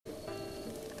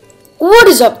What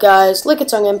is up, guys?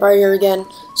 Lickitung Empire here again.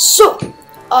 So,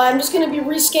 I'm just going to be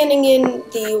rescanning in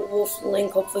the wolf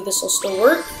link. Hopefully this will still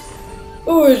work.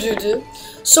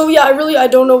 So yeah, I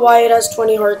don't know why it has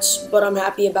 20 hearts, but I'm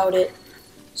happy about it.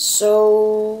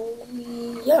 So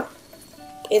yeah,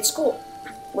 it's cool.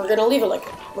 We're gonna leave it like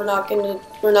it. We're not gonna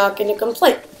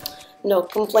complain. No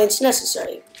complaints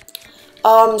necessary.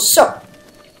 So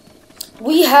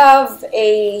we have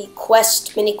a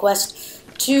mini quest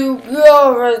to go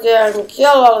over there and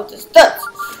kill all of this stuff.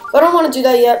 But I don't want to do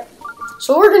that yet.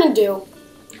 So what we're gonna do,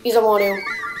 because I want to,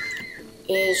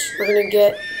 is we're gonna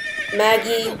get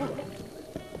Maggie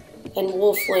and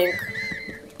Wolf Link,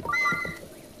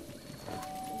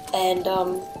 and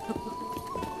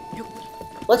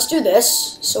let's do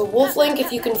this. So Wolf Link,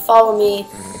 if you can follow me,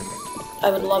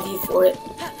 I would love you for it.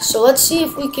 So let's see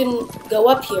if we can go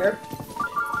up here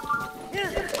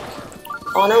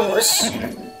on our horse.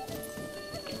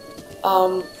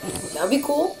 That'd be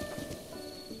cool.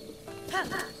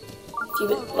 If you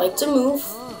would like to move,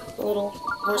 a little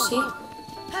horsey.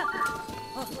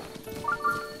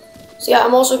 So yeah,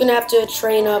 I'm also gonna have to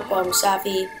train up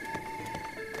Safi.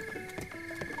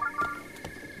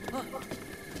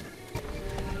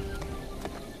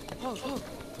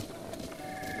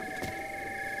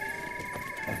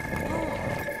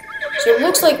 So it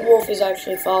looks like Wolf is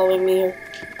actually following me here.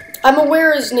 I'm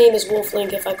aware his name is Wolf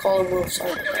Link if I call him Wolf,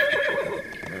 sorry about that.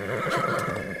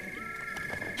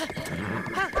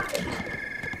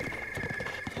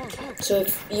 So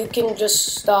if you can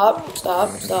just stop.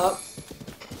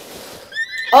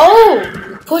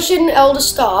 Oh! Pushing L to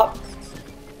stop.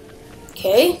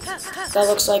 Okay. That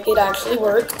looks like it actually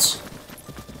worked.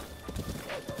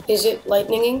 Is it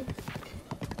lightninging?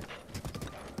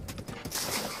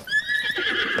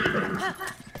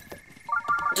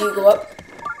 Do you go up?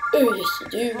 Oh, yes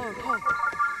you do.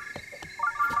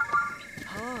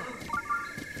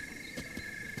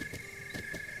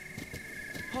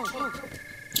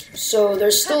 So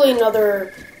there's still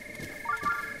another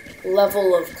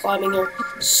level of climbing here.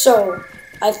 So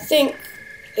I think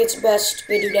it's best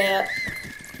we do that,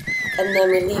 and then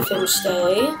we leave him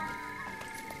stay.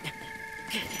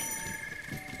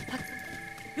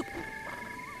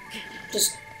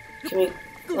 Just, can we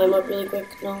climb up really quick?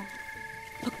 No.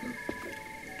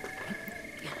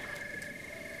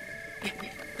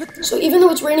 So even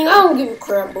though it's raining, I don't give a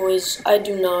crap, boys. I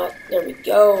do not. There we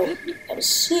go. That was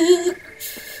sick.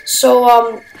 So,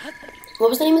 what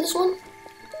was the name of this one?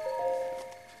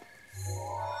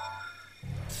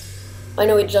 I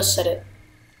know we just said it.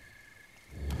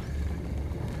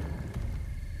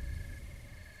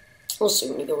 We'll see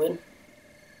when we go in.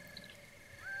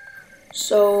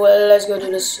 So, let's go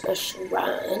do this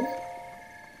shrine.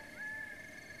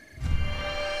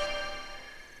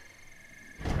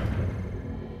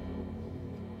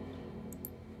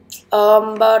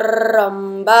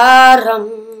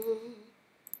 Baram.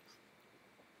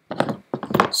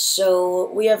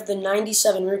 So we have the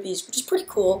 97 rupees, which is pretty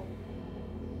cool.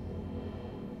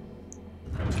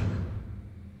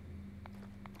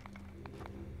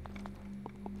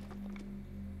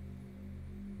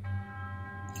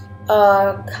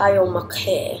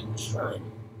 Kayomake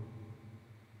Shrine.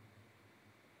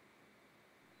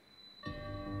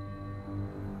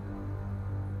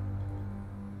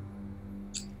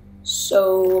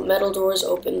 So metal doors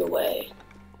open the way.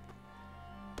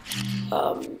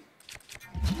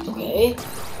 Okay.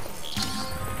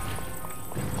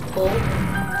 Pull.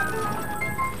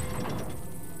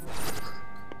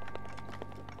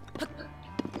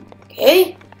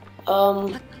 Okay.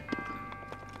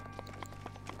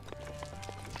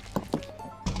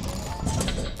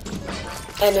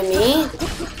 Enemy.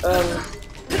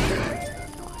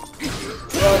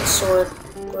 Broadsword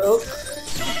broke.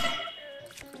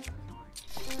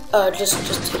 Just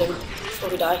hit him before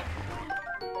we die.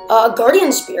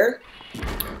 Guardian Spear.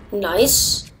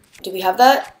 Nice. Do we have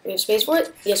that? We have space for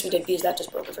it? Yes, we did, because that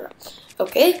just broke it.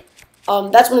 Okay.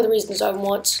 That's one of the reasons I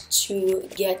want to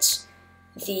get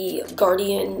the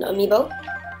Guardian amiibo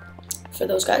for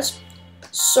those guys.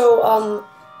 So,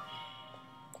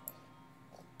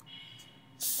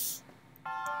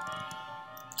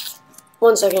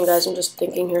 one second, guys. I'm just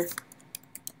thinking here.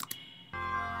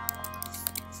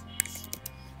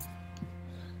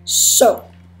 So,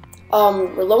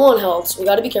 we're low on health, so we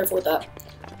gotta be careful with that.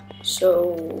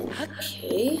 So,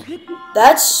 okay.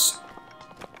 That's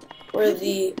where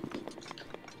the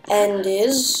end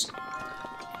is.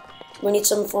 We need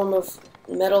some form of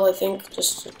metal, I think,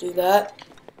 just to do that.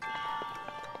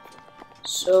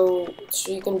 So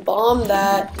you can bomb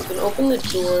that. You can open the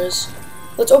doors.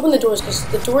 Let's open the doors, because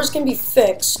the doors can be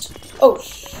fixed. Oh,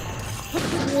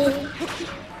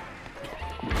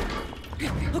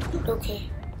 Okay.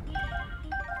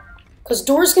 Because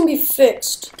doors can be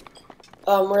fixed,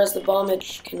 whereas the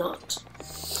bombage cannot.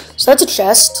 So that's a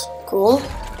chest. Cool.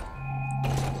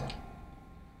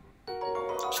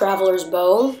 Traveler's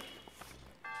bow.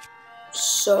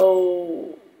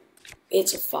 So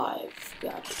it's a 5.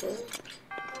 Gotcha.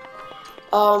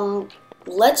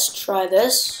 Let's try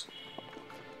this.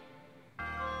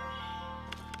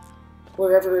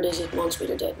 Wherever it is it wants me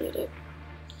to detonate it.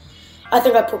 I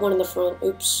think I put one in the front.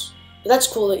 Oops. But that's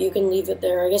cool that you can leave it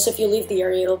there. I guess if you leave the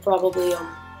area, it'll probably,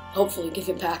 hopefully give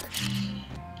it back.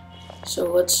 So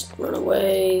let's run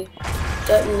away.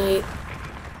 Detonate.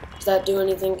 Does that do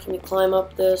anything? Can we climb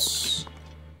up this?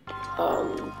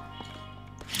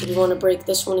 Do we want to break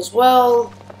this one as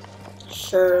well?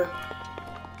 Sure.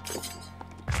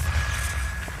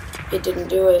 It didn't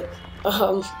do it.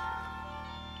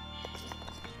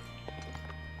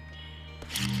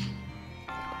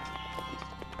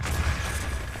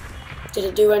 Did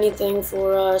it do anything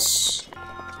for us?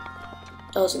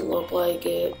 Doesn't look like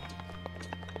it.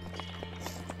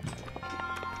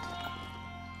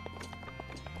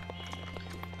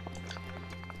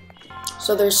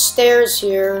 So there's stairs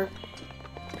here.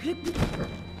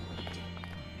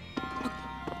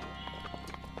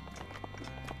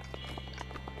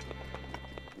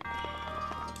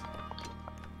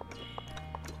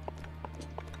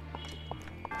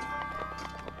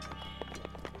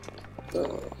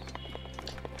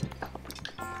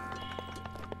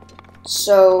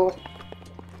 So,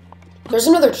 there's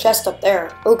another chest up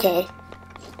there. Okay.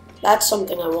 That's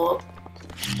something I want.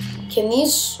 Can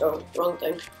these... Oh, wrong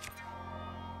thing.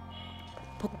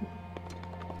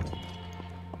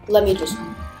 Let me just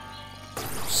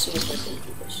see if I can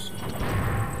do this.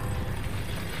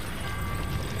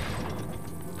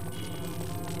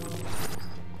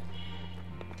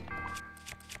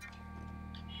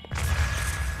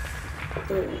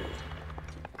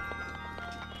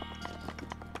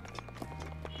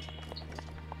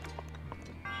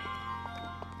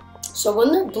 So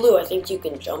when they're blue, I think you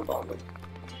can jump on them.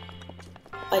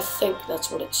 I think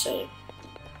that's what it's saying.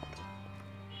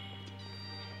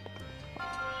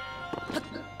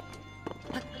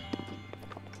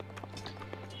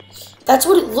 That's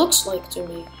what it looks like to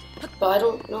me, but I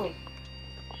don't know.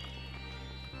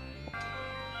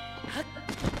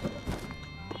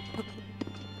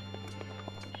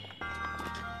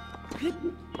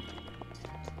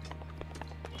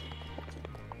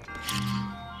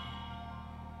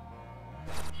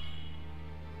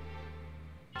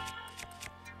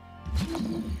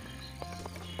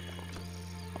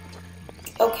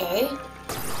 Okay.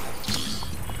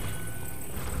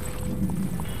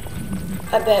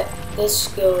 I bet this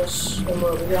goes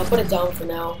somewhere over here. I'll put it down for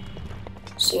now,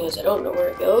 seeing as I don't know where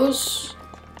it goes.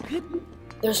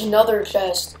 There's another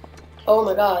chest. Oh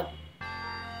my god.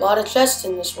 A lot of chests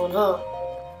in this one, huh?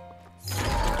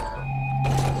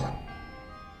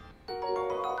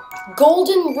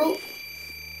 Golden rope.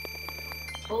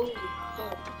 Holy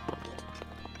crap.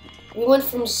 We went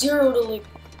from 0 to like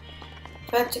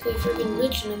practically freaking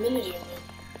rich in a minute here, man.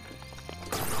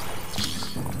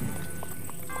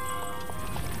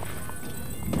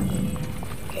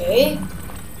 Okay.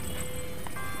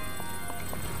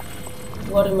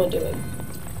 What am I doing?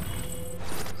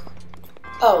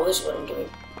 Oh, this is what I'm doing.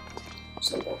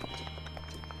 Simple.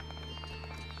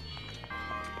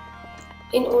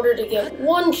 In order to get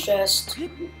one chest,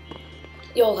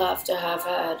 you'll have to have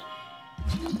had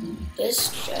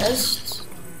this chest.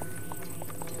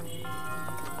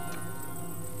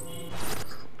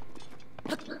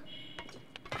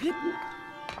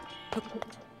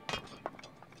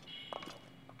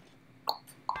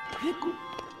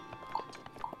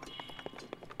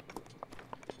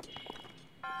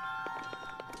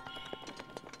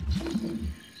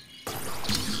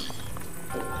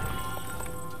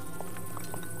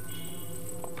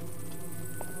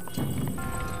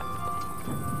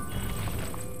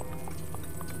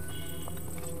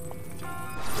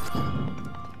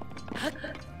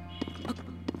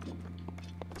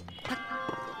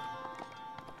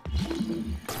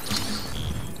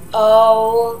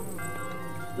 Oh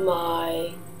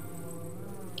my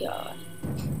god.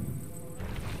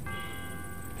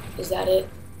 Is that it?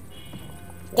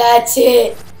 That's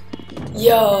it!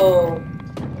 Yo!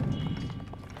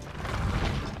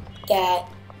 That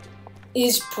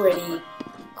is pretty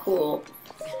cool.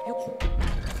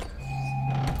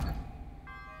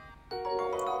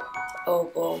 Oh,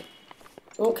 well.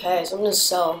 Okay, so I'm gonna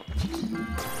sell.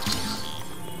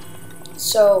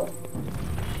 So,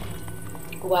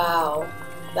 wow,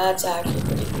 that's actually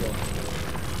pretty cool.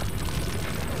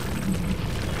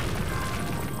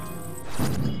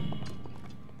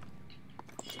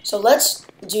 So let's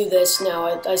do this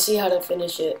now. I see how to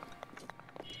finish it.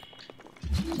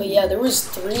 But yeah, there was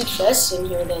 3 chests in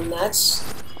here then. That's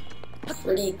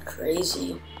pretty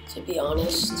crazy, to be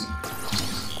honest.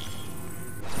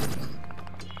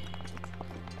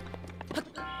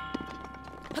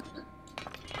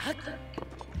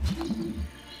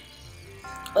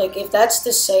 Like, if that's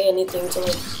to say anything to,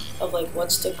 like, of, like,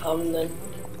 what's to come, then,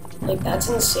 like, that's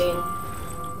insane.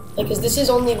 Like, cause this is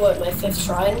only, what, my 5th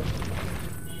shrine?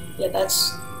 Yeah,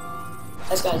 that's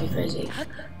gotta be crazy.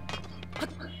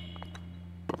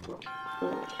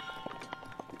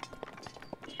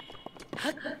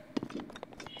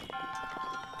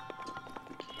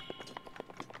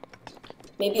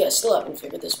 Maybe I still haven't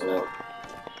figured this one out.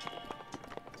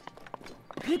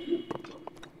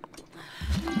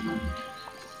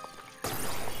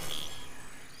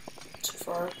 Too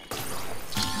far.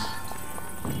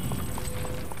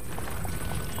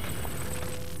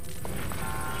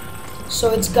 So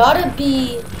it's gotta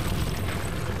be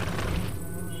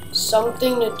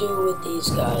something to do with these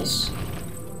guys.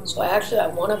 So I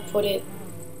want to put it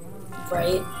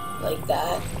right like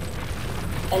that,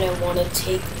 and I want to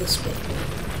take this with me.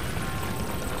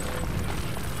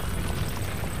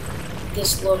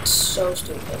 This looks so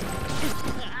stupid.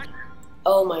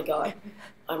 Oh my god,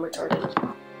 I'm retarded.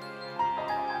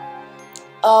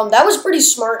 That was pretty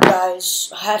smart,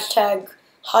 guys. Hashtag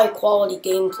high quality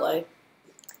gameplay.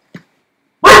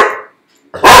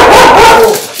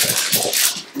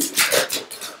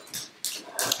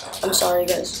 I'm sorry,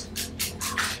 guys.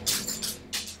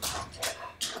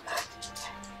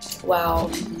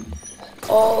 Wow.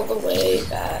 All the way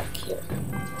back here.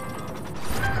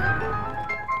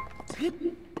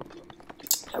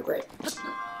 How great.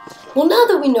 Well, now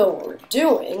that we know what we're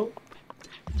doing,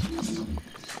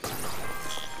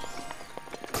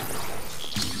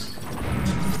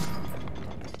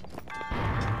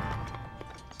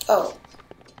 oh.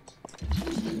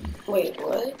 Wait,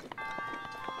 what?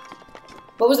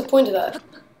 What was the point of that?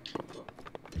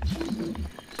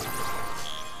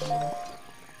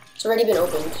 It's already been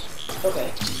opened.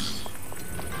 Okay.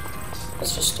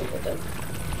 That's just stupid then.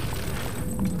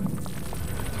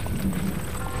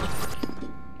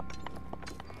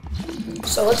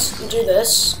 So let's do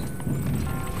this.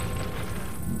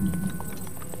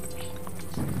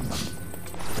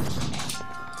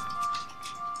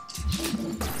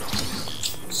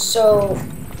 So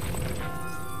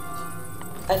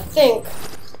I think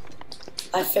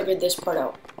I figured this part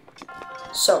out.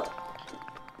 So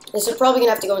this is probably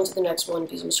gonna have to go into the next one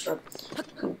because I'm a scrub,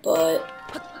 but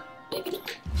maybe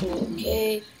not.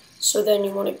 Okay, so then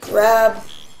you want to grab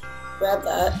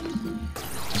that.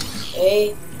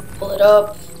 Okay, pull it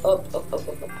up, out,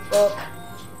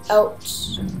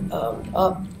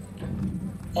 up,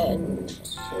 and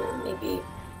maybe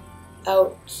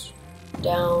out,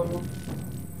 down,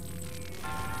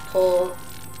 pull.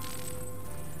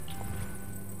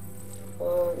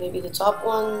 Maybe the top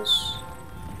ones.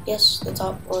 Yes, the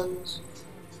top ones.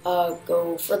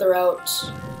 Go further out.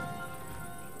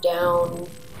 Down.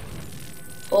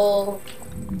 Pull.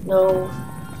 No.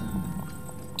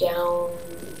 Down.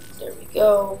 There we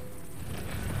go.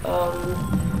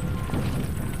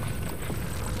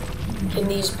 Can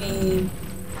these be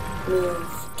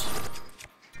moved?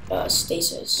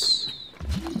 Stasis.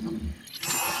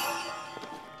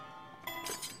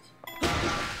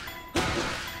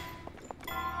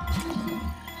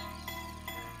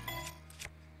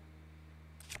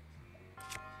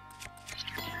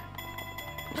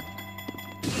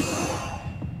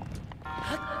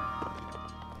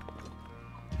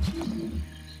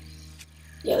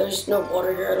 Yeah, there's no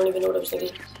water here. I don't even know what I was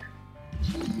thinking.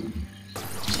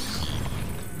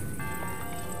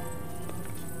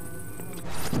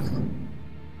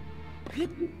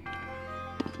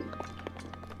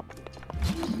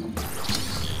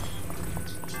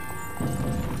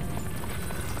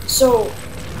 So,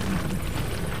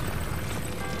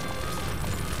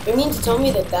 you mean to tell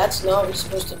me that that's not what we're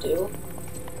supposed to do?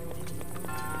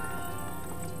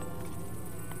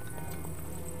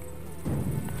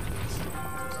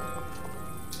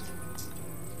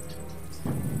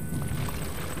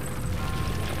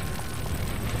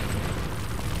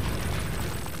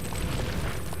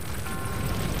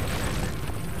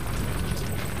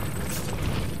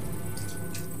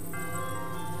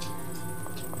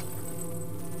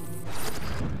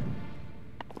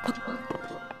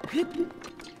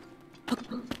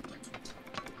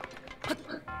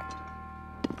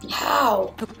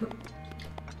 How?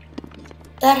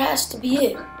 That has to be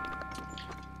it.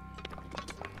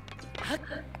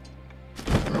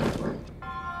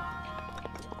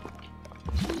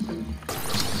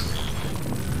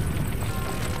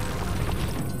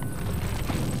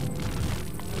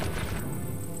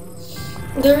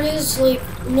 There is, like,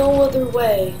 no other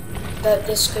way that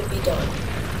this could be done,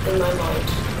 in my mind.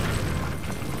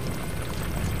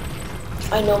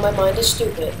 I know my mind is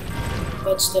stupid,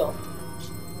 but still.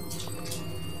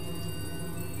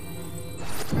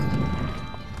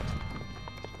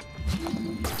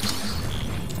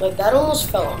 Like, that almost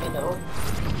fell on me, no?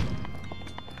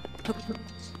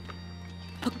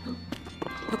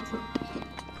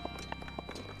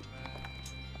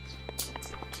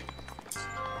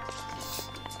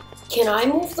 Can I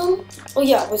move them? Oh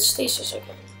yeah, with stasis I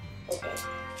can. Okay.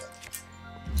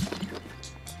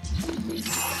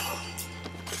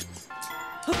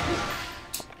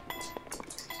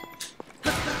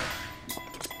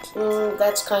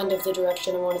 That's kind of the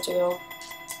direction I wanted to go.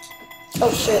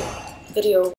 Oh shit. Video.